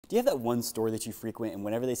Do you have that one store that you frequent and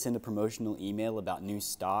whenever they send a promotional email about new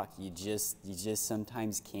stock, you just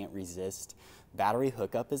sometimes can't resist? Battery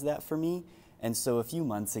Hookup is that for me. And so a few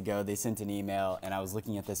months ago, they sent an email and I was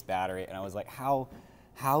looking at this battery and I was like, how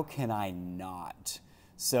can I not?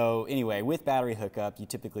 So anyway, with Battery Hookup, you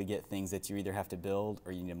typically get things that you either have to build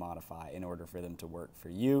or you need to modify in order for them to work for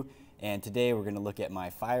you. And today we're going to look at my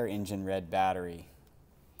fire engine red battery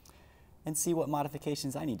and see what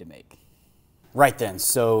modifications I need to make. Right then,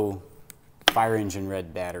 so fire engine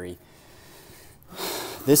red battery.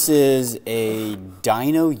 This is a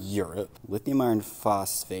Dyno Europe lithium iron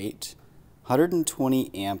phosphate, 120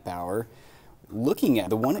 amp hour. Looking at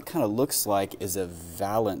the one it kind of looks like is a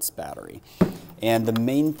valence battery. And the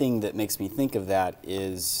main thing that makes me think of that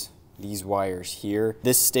is these wires here.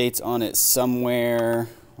 This states on it somewhere,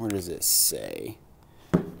 where does it say?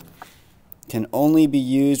 Can only be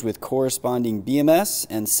used with corresponding BMS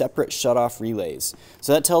and separate shutoff relays.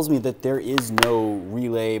 So that tells me that there is no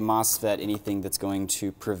relay, MOSFET, anything that's going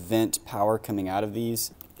to prevent power coming out of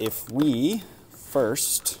these. If we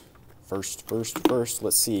first,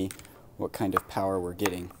 let's see what kind of power we're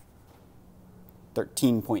getting.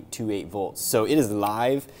 13.28 volts. So it is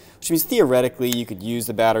live, which means theoretically you could use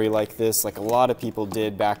the battery like this, like a lot of people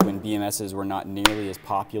did back when BMSs were not nearly as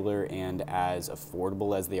popular and as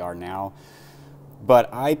affordable as they are now.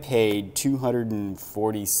 But I paid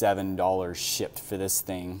 $247 shipped for this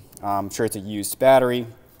thing. I'm sure it's a used battery,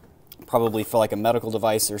 probably for like a medical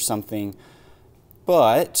device or something.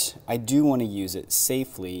 But I do want to use it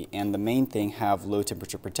safely, and the main thing, have low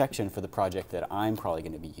temperature protection for the project that I'm probably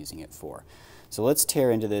going to be using it for. So let's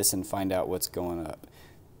tear into this and find out what's going up.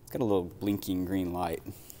 It's got a little blinking green light.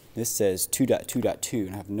 This says 2.2.2,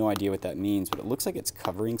 and I have no idea what that means, but it looks like it's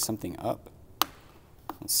covering something up.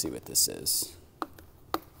 Let's see what this is.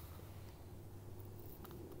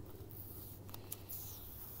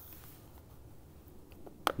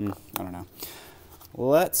 I don't know.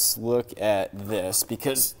 Let's look at this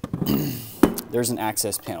because there's an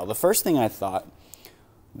access panel. The first thing I thought,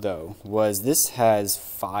 though, was this has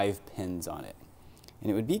 5 pins on it. And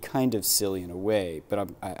it would be kind of silly in a way, but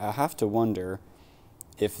I have to wonder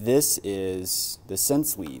if this is the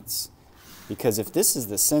sense leads. Because if this is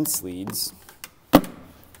the sense leads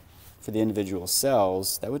for the individual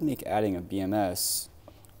cells, that would make adding a BMS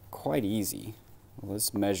quite easy. Well,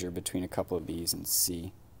 let's measure between a couple of these and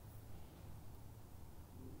see.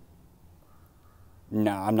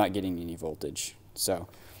 No, I'm not getting any voltage, so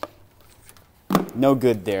no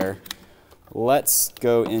good there. Let's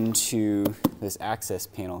go into this access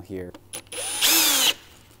panel here.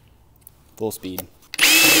 Full speed.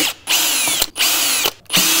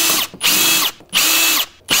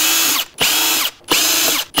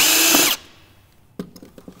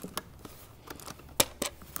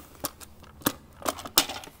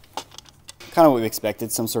 Kind of what we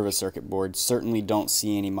expected, some sort of a circuit board. Certainly don't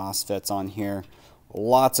see any MOSFETs on here.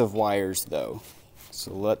 Lots of wires though.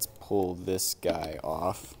 So let's pull this guy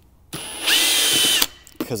off,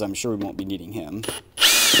 because I'm sure we won't be needing him.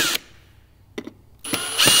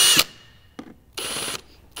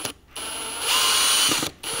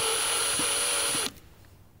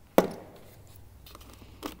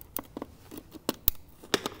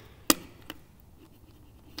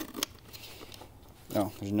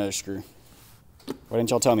 Oh, there's another screw. Why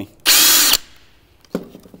didn't y'all tell me?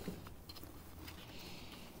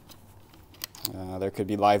 There could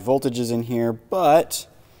be live voltages in here, but,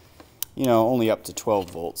 you know, only up to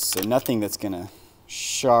 12 volts. So nothing that's going to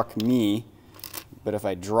shock me. But if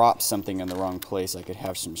I drop something in the wrong place, I could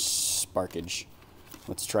have some sparkage.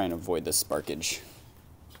 Let's try and avoid the sparkage.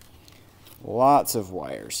 Lots of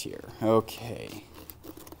wires here. Okay.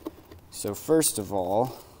 So first of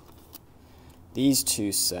all, these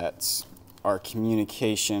two sets are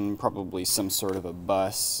communication, probably some sort of a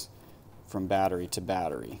bus from battery to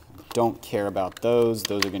battery. Don't care about those.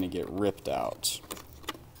 Those are going to get ripped out.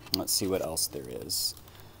 Let's see what else there is.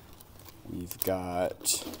 We've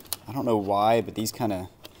got, I don't know why, but these kind of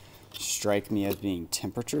strike me as being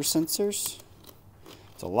temperature sensors.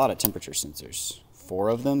 It's a lot of temperature sensors. 4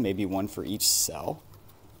 of them, maybe 1 for each cell.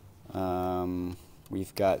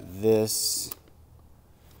 We've got this.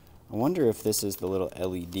 I wonder if this is the little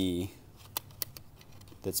LED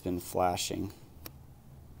that's been flashing.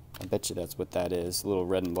 I bet you that's what that is, a little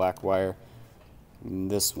red and black wire.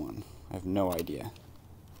 And this one, I have no idea.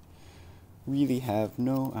 Really have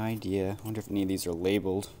no idea. I wonder if any of these are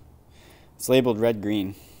labeled. It's labeled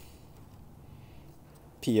red-green.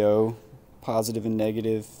 PO, positive and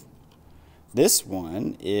negative. This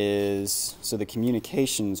one is, so the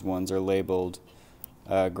communications ones are labeled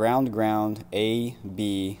ground, ground, A,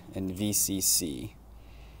 B, and VCC.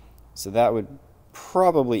 So that would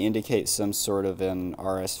probably indicate some sort of an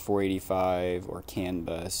RS-485 or CAN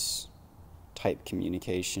bus type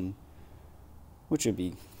communication, which would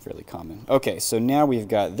be fairly common. Okay, so now we've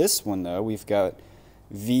got this one though. We've got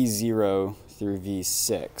V0 through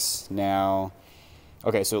V6. Now,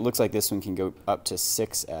 okay, so it looks like this one can go up to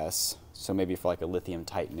 6S. So maybe for like a lithium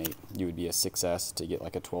titanate, you would be a 6S to get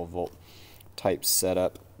like a 12 volt type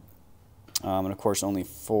setup. And of course only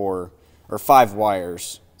 5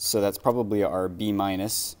 wires. So that's probably our B-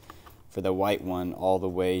 for the white one all the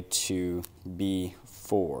way to B4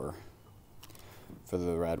 for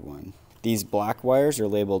the red one. These black wires are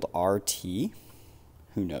labeled RT.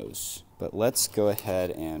 Who knows? But let's go ahead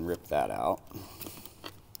and rip that out.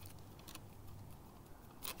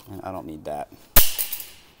 And I don't need that.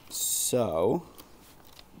 So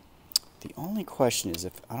the only question is,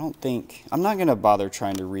 I'm not going to bother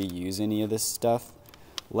trying to reuse any of this stuff.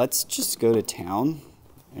 Let's just go to town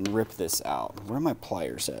and rip this out. Where are my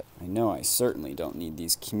pliers at? I know I certainly don't need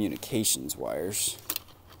these communications wires.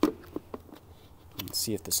 Let's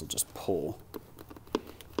see if this will just pull.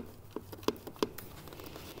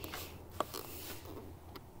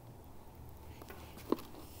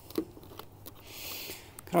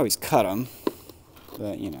 Could always cut them,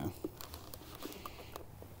 but you know.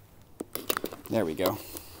 There we go.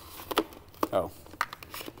 Oh,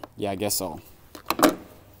 yeah, I guess I'll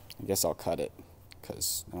cut it,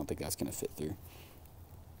 because I don't think that's gonna fit through.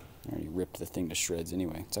 I already ripped the thing to shreds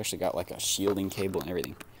anyway. It's actually got like a shielding cable and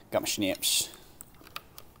everything. Got my snaps.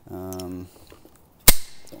 Don't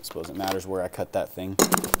suppose it matters where I cut that thing.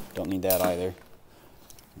 Don't need that either.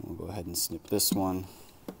 We'll go ahead and snip this one.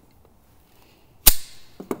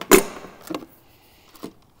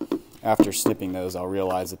 After snipping those, I'll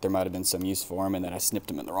realize that there might have been some use for them and that I snipped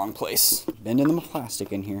them in the wrong place. Bending the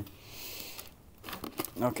plastic in here.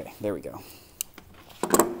 Okay, there we go.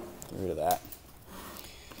 Get rid of that.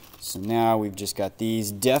 So now we've just got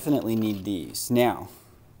these. Definitely need these. Now,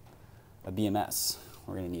 a BMS.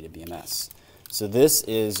 We're going to need a BMS. So this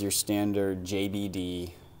is your standard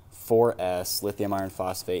JBD 4S lithium iron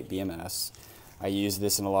phosphate BMS. I use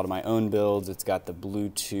this in a lot of my own builds. It's got the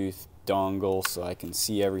Bluetooth dongle so I can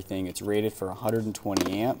see everything. It's rated for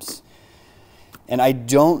 120 amps. And I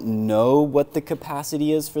don't know what the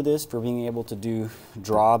capacity is for this, for being able to do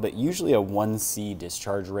draw, but usually a 1C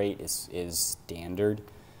discharge rate is standard.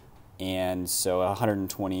 And so a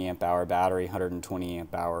 120 amp hour battery, 120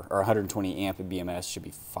 amp hour, or 120 amp BMS should be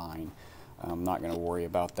fine. I'm not going to worry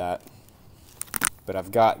about that. But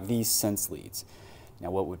I've got these sense leads. Now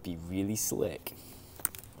what would be really slick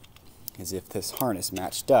is if this harness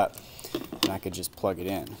matched up and I could just plug it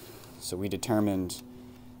in. So we determined,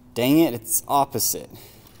 dang it, it's opposite.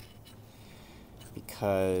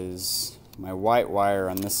 Because my white wire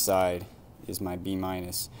on this side is my B-.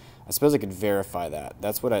 I suppose I could verify that.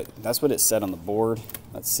 That's what it said on the board.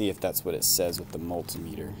 Let's see if that's what it says with the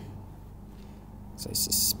multimeter. So I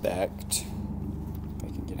suspect, if I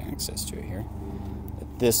can get access to it here,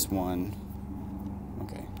 that this one,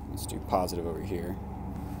 okay, let's do positive over here.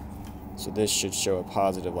 So this should show a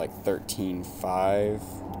positive like 13.5,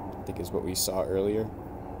 I think is what we saw earlier.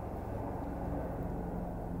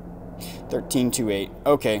 13.28,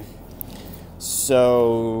 okay.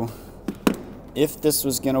 So if this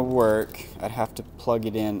was gonna work, I'd have to plug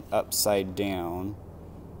it in upside down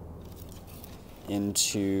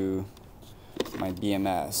into my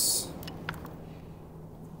BMS.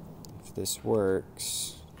 If this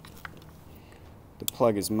works, the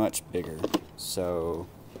plug is much bigger. So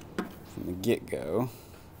from the get-go,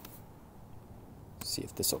 see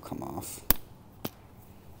if this will come off.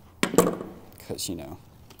 Because, you know,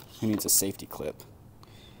 who needs a safety clip?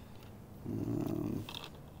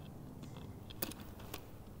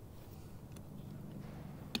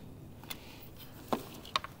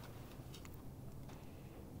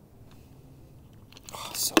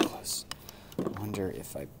 Oh, so close. I wonder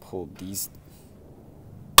if I pulled these.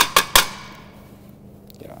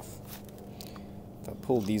 Get off. If I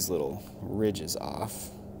pulled these little ridges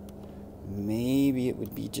off, maybe it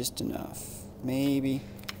would be just enough. Maybe.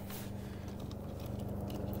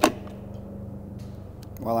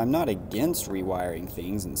 While I'm not against rewiring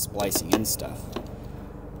things and splicing in stuff,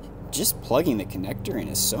 just plugging the connector in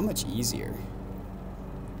is so much easier.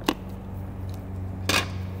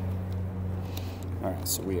 Alright,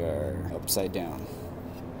 so we are upside down.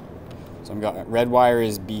 So I've got red wire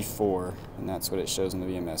is B4, and that's what it shows in the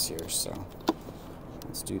BMS here, so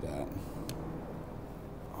let's do that.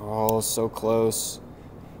 Oh, so close.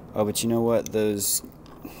 Oh, but you know what? Those,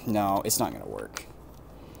 no, it's not going to work.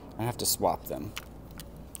 I have to swap them.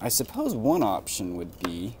 I suppose one option would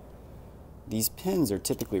be These pins are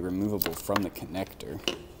typically removable from the connector.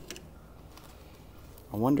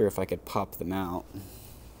 I wonder if I could pop them out.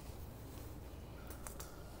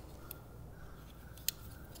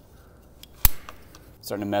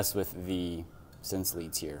 Starting to mess with the sense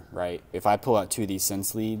leads here, right? If I pull out 2 of these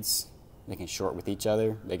sense leads, they can short with each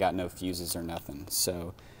other. They got no fuses or nothing.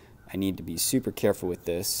 So I need to be super careful with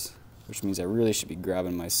this, which means I really should be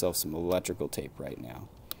grabbing myself some electrical tape right now.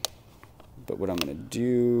 But what I'm gonna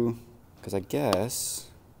do, because I guess,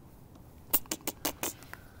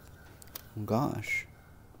 oh gosh,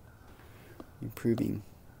 you're proving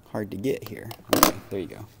hard to get here. Okay, there you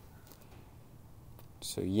go.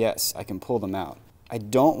 So yes, I can pull them out. I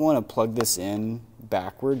don't want to plug this in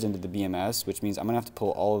backwards into the BMS, which means I'm going to have to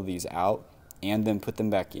pull all of these out and then put them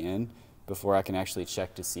back in before I can actually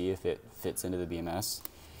check to see if it fits into the BMS.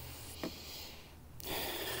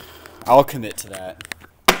 I'll commit to that.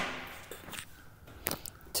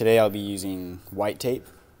 Today I'll be using white tape,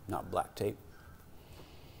 not black tape.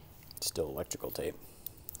 Still electrical tape.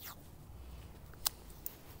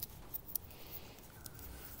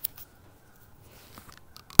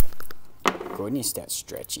 Goodness, that's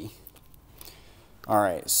stretchy.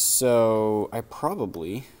 Alright, so I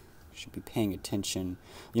probably should be paying attention.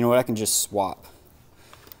 You know what, I can just swap,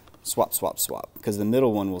 because the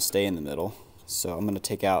middle one will stay in the middle. So I'm going to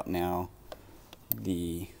take out now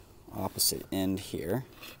the opposite end here.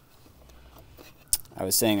 I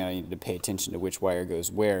was saying I needed to pay attention to which wire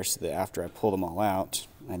goes where so that after I pull them all out,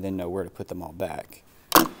 I then know where to put them all back.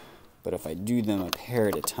 But if I do them a pair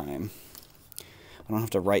at a time, I don't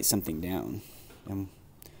have to write something down.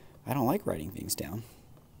 I don't like writing things down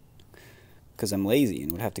because I'm lazy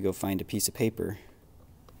and would have to go find a piece of paper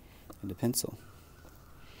and a pencil.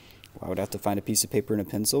 Why would I have to find a piece of paper and a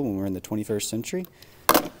pencil when we're in the 21st century?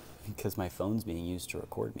 Because my phone's being used to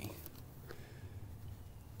record me.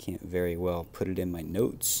 Can't very well put it in my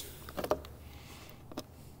notes.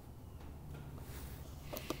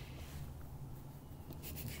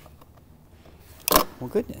 Well,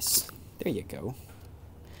 goodness. There you go.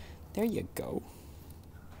 There you go.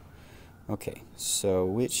 Okay, so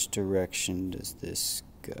which direction does this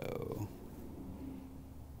go?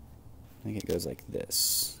 I think it goes like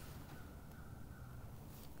this.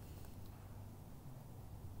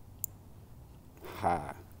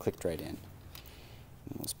 Ha, clicked right in.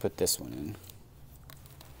 Let's put this one in.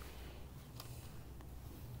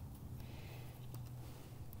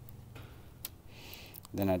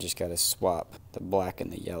 Then I just got to swap the black and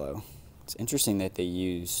the yellow. It's interesting that they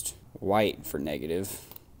used white for negative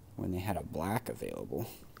when they had a black available.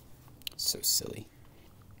 So silly.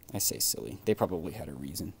 I say silly. They probably had a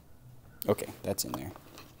reason. Okay, that's in there.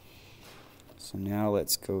 So now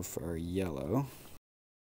let's go for our yellow.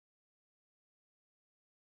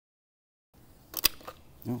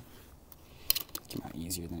 Oh, came out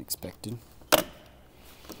easier than expected.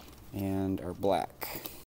 And our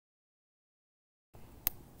black.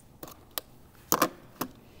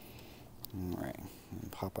 Alright,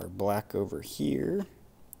 and pop our black over here.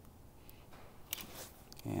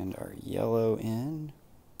 And our yellow in.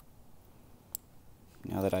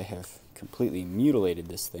 Now that I have completely mutilated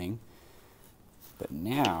this thing, but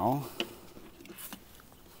now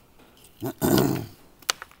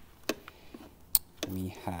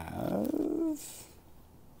we have,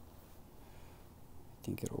 I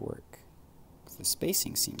think it'll work, because the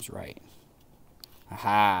spacing seems right.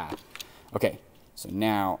 Aha! Okay, so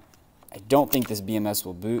now I don't think this BMS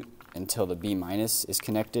will boot until the B- is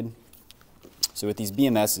connected. So with these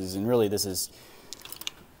BMSs, and really this is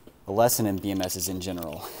a lesson in BMSs in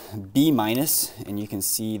general, B-, and you can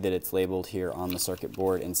see that it's labeled here on the circuit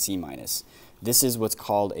board, and C-. This is what's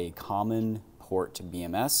called a common port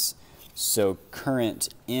BMS. So current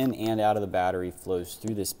in and out of the battery flows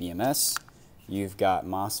through this BMS. You've got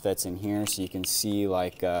MOSFETs in here, so you can see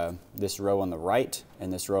like this row on the right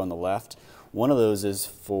and this row on the left. One of those is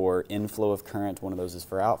for inflow of current, one of those is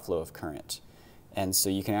for outflow of current. And so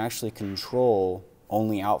you can actually control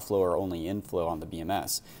only outflow or only inflow on the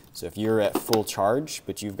BMS. So if you're at full charge,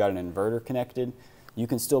 but you've got an inverter connected, you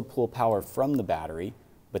can still pull power from the battery,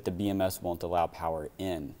 but the BMS won't allow power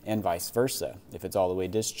in, and vice versa. If it's all the way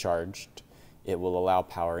discharged, it will allow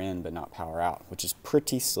power in but not power out, which is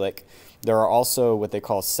pretty slick. There are also what they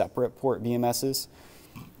call separate port BMSs,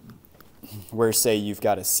 where say you've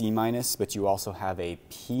got a C-, but you also have a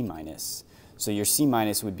P-. So your C-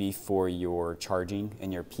 would be for your charging,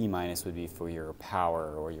 and your P- would be for your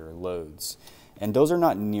power or your loads. And those are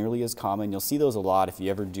not nearly as common. You'll see those a lot if you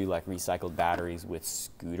ever do like recycled batteries with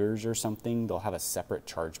scooters or something. They'll have a separate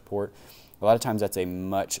charge port. A lot of times that's a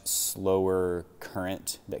much slower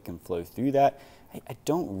current that can flow through that, I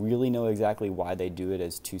don't really know exactly why they do it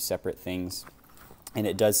as two separate things. And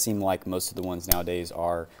it does seem like most of the ones nowadays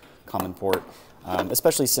are common port,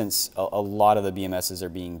 especially since a lot of the BMSs are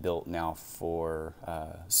being built now for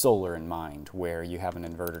solar in mind, where you have an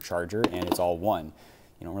inverter charger and it's all one.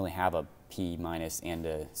 You don't really have a P minus and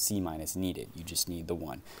a C minus needed. You just need the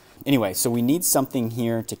one. Anyway, so we need something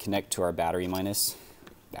here to connect to our battery minus.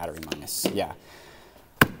 Battery minus, yeah.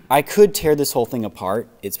 I could tear this whole thing apart.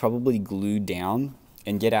 It's probably glued down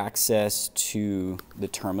and get access to the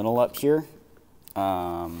terminal up here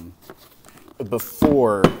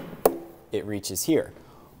before it reaches here.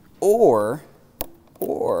 Or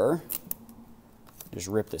just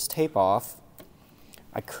rip this tape off.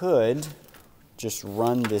 I could just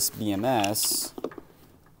run this BMS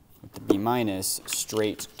with the B minus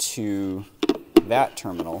straight to that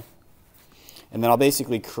terminal. And then I'll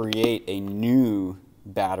basically create a new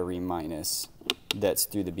battery minus that's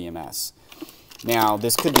through the BMS. Now,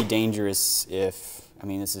 this could be dangerous if, I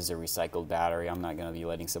mean, this is a recycled battery. I'm not going to be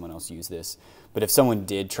letting someone else use this. But if someone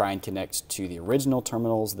did try and connect to the original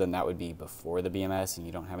terminals, then that would be before the BMS, and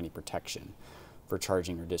you don't have any protection for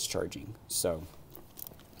charging or discharging. So,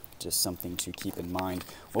 just something to keep in mind.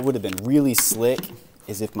 What would have been really slick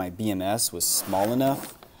is if my BMS was small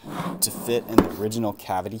enough to fit in the original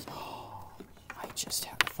cavity. I just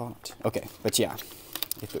had a thought. Okay, but yeah,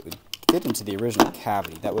 if it would fit into the original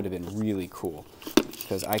cavity, that would have been really cool,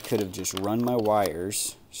 because I could have just run my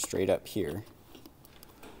wires straight up here.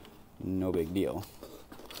 No big deal.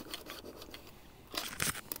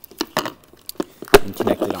 And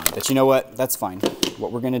connect it on. But you know what? That's fine.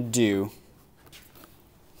 What we're going to do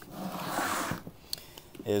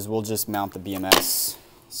is we'll just mount the BMS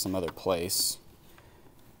some other place.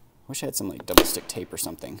 Wish I had some like double stick tape or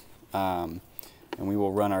something. And we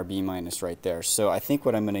will run our B minus right there. So I think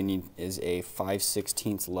what I'm going to need is a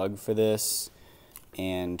 5/16 lug for this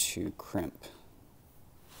and to crimp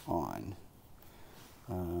on.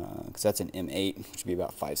 Because that's an M8, which would be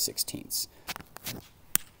about 5/16.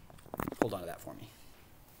 Hold on to that for me.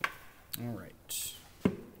 All right.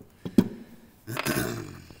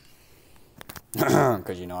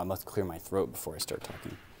 Because you know I must clear my throat before I start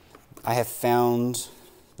talking. I have found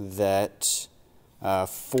that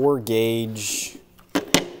 4-gauge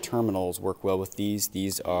terminals work well with these.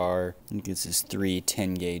 These are, I think this is 3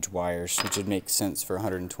 10-gauge wires, which would make sense for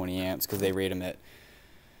 120 amps because they rate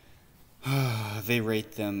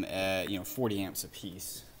them at, you know, 40 amps a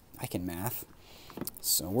piece. I can math.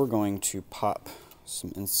 So we're going to pop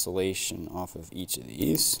some insulation off of each of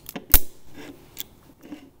these.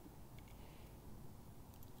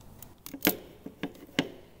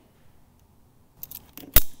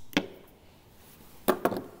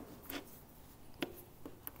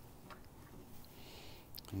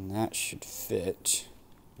 And that should fit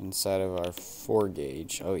inside of our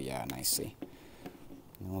 4-gauge. Oh yeah, nicely.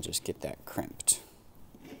 And we'll just get that crimped.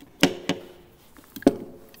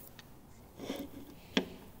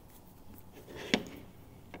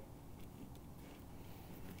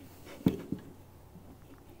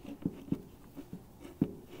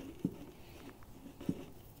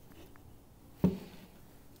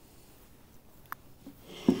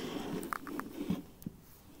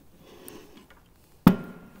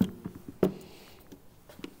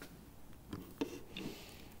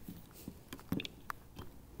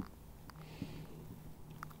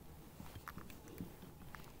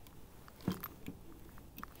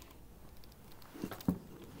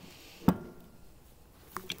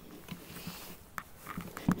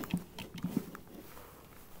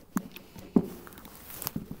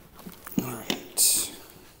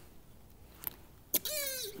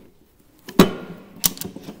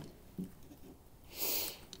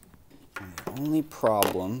 Only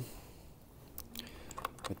problem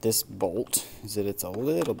with this bolt is that it's a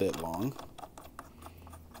little bit long,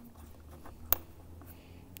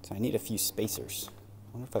 so I need a few spacers.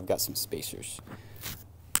 I wonder if I've got some spacers,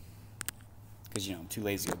 because you know I'm too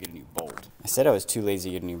lazy to go get a new bolt. I said I was too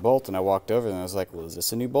lazy to get a new bolt, and I walked over and I was like, well, is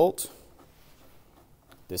this a new bolt?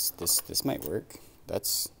 This might work.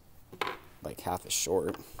 That's like half as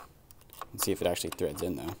short. Let's see if it actually threads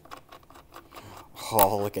in though.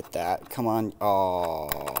 Oh, look at that. Come on.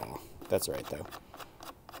 Oh, that's right, though.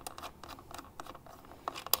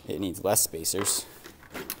 It needs less spacers.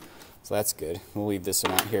 So that's good. We'll leave this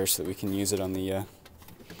one out here so that we can use it on the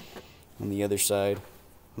other side.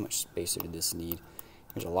 How much spacer did this need?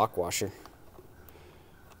 There's a lock washer.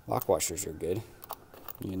 Lock washers are good.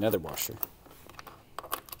 Need another washer.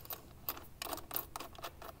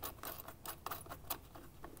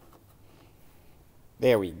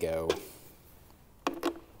 There we go.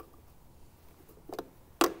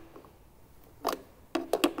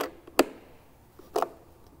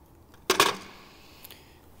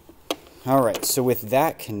 All right, so with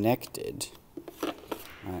that connected,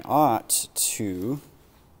 I ought to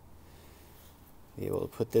be able to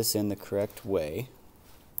put this in the correct way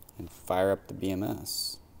and fire up the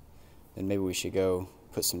BMS. Then maybe we should go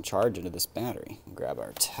put some charge into this battery. Grab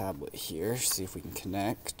our tablet here, see if we can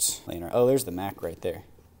connect. Oh, there's the Mac right there.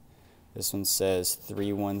 This one says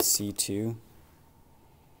 31C2.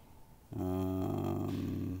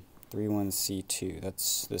 31C2,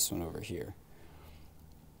 that's this one over here.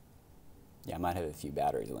 Yeah, I might have a few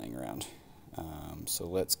batteries laying around. So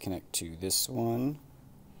let's connect to this one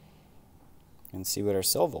and see what our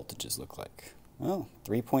cell voltages look like. Oh,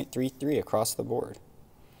 3.33 across the board.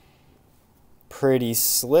 Pretty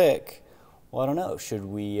slick. Well, I don't know. Should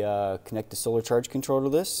we connect the solar charge controller to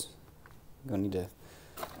this? I'm going to need to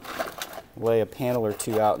lay a panel or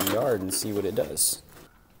two out in the yard and see what it does.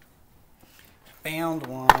 Found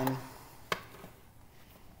one.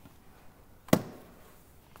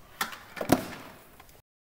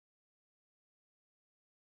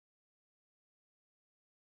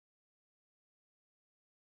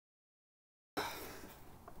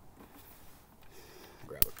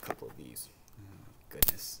 Grab a couple of these. Oh,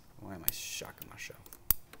 goodness, why am I shocking myself?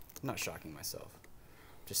 I'm not shocking myself, I'm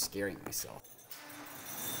just scaring myself.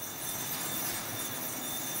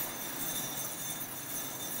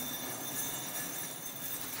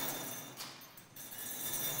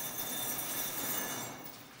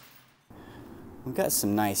 We've got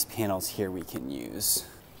some nice panels here we can use.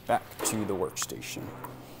 Back to the workstation.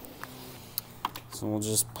 So we'll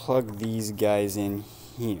just plug these guys in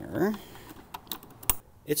here.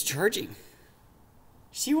 It's charging.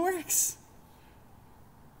 She works.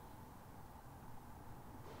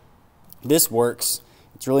 This works.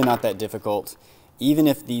 It's really not that difficult. Even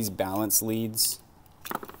if these balance leads,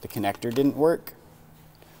 the connector didn't work,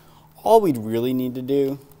 all we'd really need to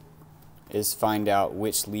do is find out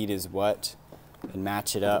which lead is what and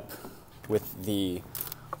match it up with the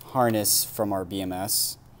harness from our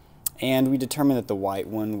BMS. And we determined that the white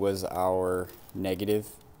one was our negative.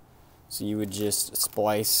 So you would just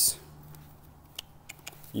splice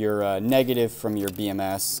your negative from your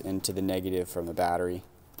BMS into the negative from the battery.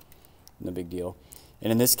 No big deal.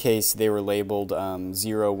 And in this case, they were labeled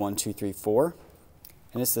 0, 1, 2, 3, 4.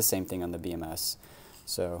 And it's the same thing on the BMS.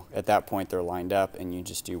 So at that point, they're lined up, and you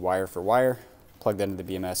just do wire for wire, plug that into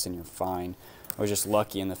the BMS, and you're fine. I was just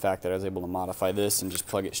lucky in the fact that I was able to modify this and just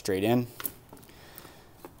plug it straight in.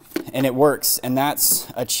 And it works, and that's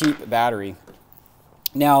a cheap battery.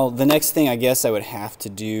 Now, the next thing I guess I would have to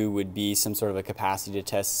do would be some sort of a capacity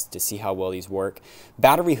test to see how well these work.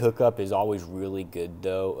 Battery Hookup is always really good,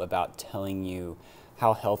 though, about telling you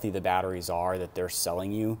how healthy the batteries are that they're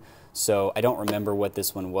selling you. So I don't remember what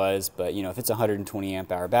this one was, but you know, if it's a 120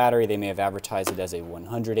 amp hour battery, they may have advertised it as a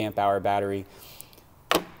 100 amp hour battery.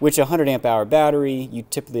 Which a 100 amp hour battery, you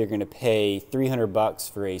typically are going to pay 300 bucks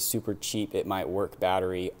for a super cheap It Might Work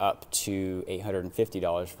battery, up to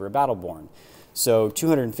 $850 for a Battleborn. So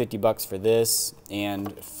 250 bucks for this,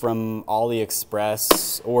 and from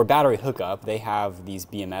AliExpress or Battery Hookup, they have these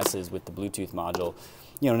BMSs with the Bluetooth module,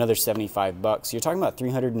 you know, another 75 bucks. You're talking about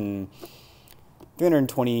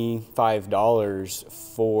 $325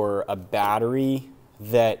 for a battery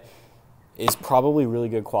that is probably really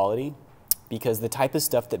good quality, because the type of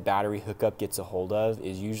stuff that Battery Hookup gets a hold of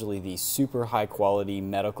is usually the super high quality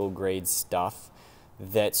medical grade stuff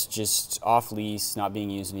that's just off lease, not being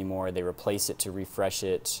used anymore. They replace it to refresh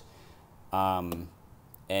it. And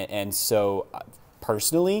so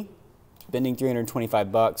personally, spending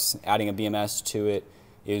 325 bucks, adding a BMS to it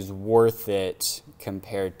is worth it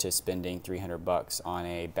compared to spending 300 bucks on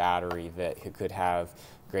a battery that could have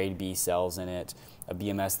grade B cells in it, a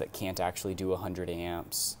BMS that can't actually do 100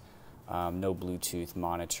 amps, no Bluetooth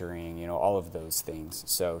monitoring, you know, all of those things.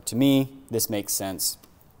 So to me, this makes sense.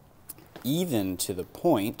 Even to the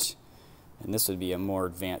point, and this would be a more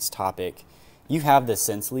advanced topic, you have the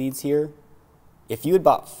sense leads here. If you had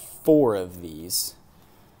bought 4 of these,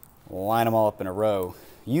 line them all up in a row,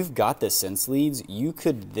 you've got the sense leads. You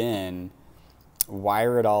could then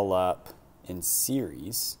wire it all up in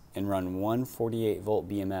series and run one 48 volt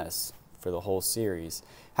BMS for the whole series.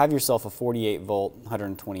 Have yourself a 48 volt,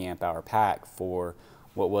 120 amp hour pack for,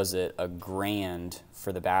 what was it, $1,000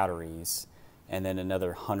 for the batteries, and then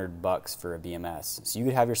another 100 bucks for a BMS. So you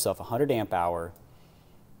could have yourself a 100 amp hour,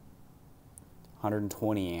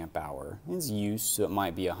 120 amp hour. It's used, so it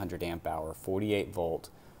might be a 100 amp hour, 48 volt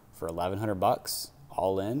for 1,100 bucks,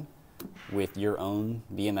 all in, with your own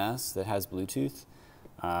BMS that has Bluetooth.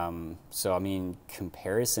 So I mean,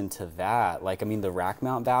 comparison to that, like, I mean, the rack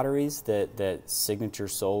mount batteries that Signature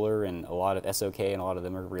Solar and a lot of SOK and a lot of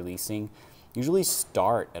them are releasing, usually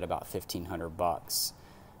start at about 1,500 bucks.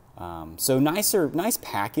 So nice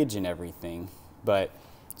package and everything, but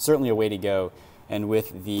certainly a way to go. And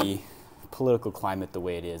with the political climate the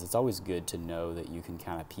way it is, it's always good to know that you can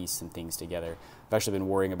kind of piece some things together. I've actually been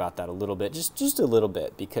worrying about that a little bit, just a little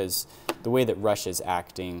bit, because the way that Russia's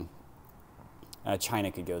acting,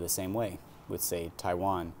 China could go the same way with, say,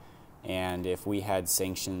 Taiwan. And if we had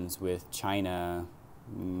sanctions with China,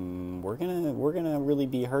 we're gonna really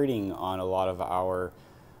be hurting on a lot of our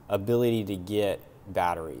ability to get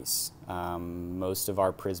batteries. Most of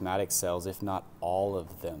our prismatic cells, if not all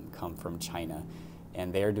of them, come from China,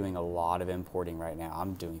 and they're doing a lot of importing right now.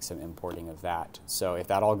 I'm doing some importing of that. So if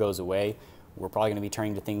that all goes away, we're probably going to be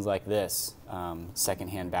turning to things like this,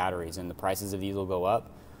 secondhand batteries, and the prices of these will go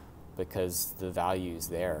up because the value's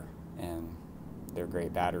there, and they're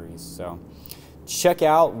great batteries. So check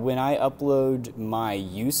out when I upload my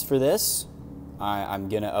use for this. I'm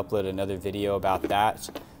going to upload another video about that.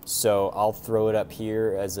 So I'll throw it up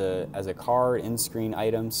here as a card, in-screen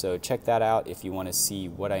item. So check that out if you want to see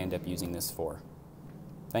what I end up using this for.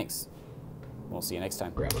 Thanks. We'll see you next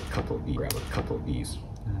time. Grab a couple of these.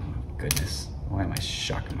 Oh, goodness. Why am I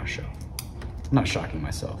shocking myself? I'm not shocking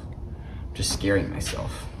myself. I'm just scaring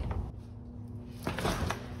myself.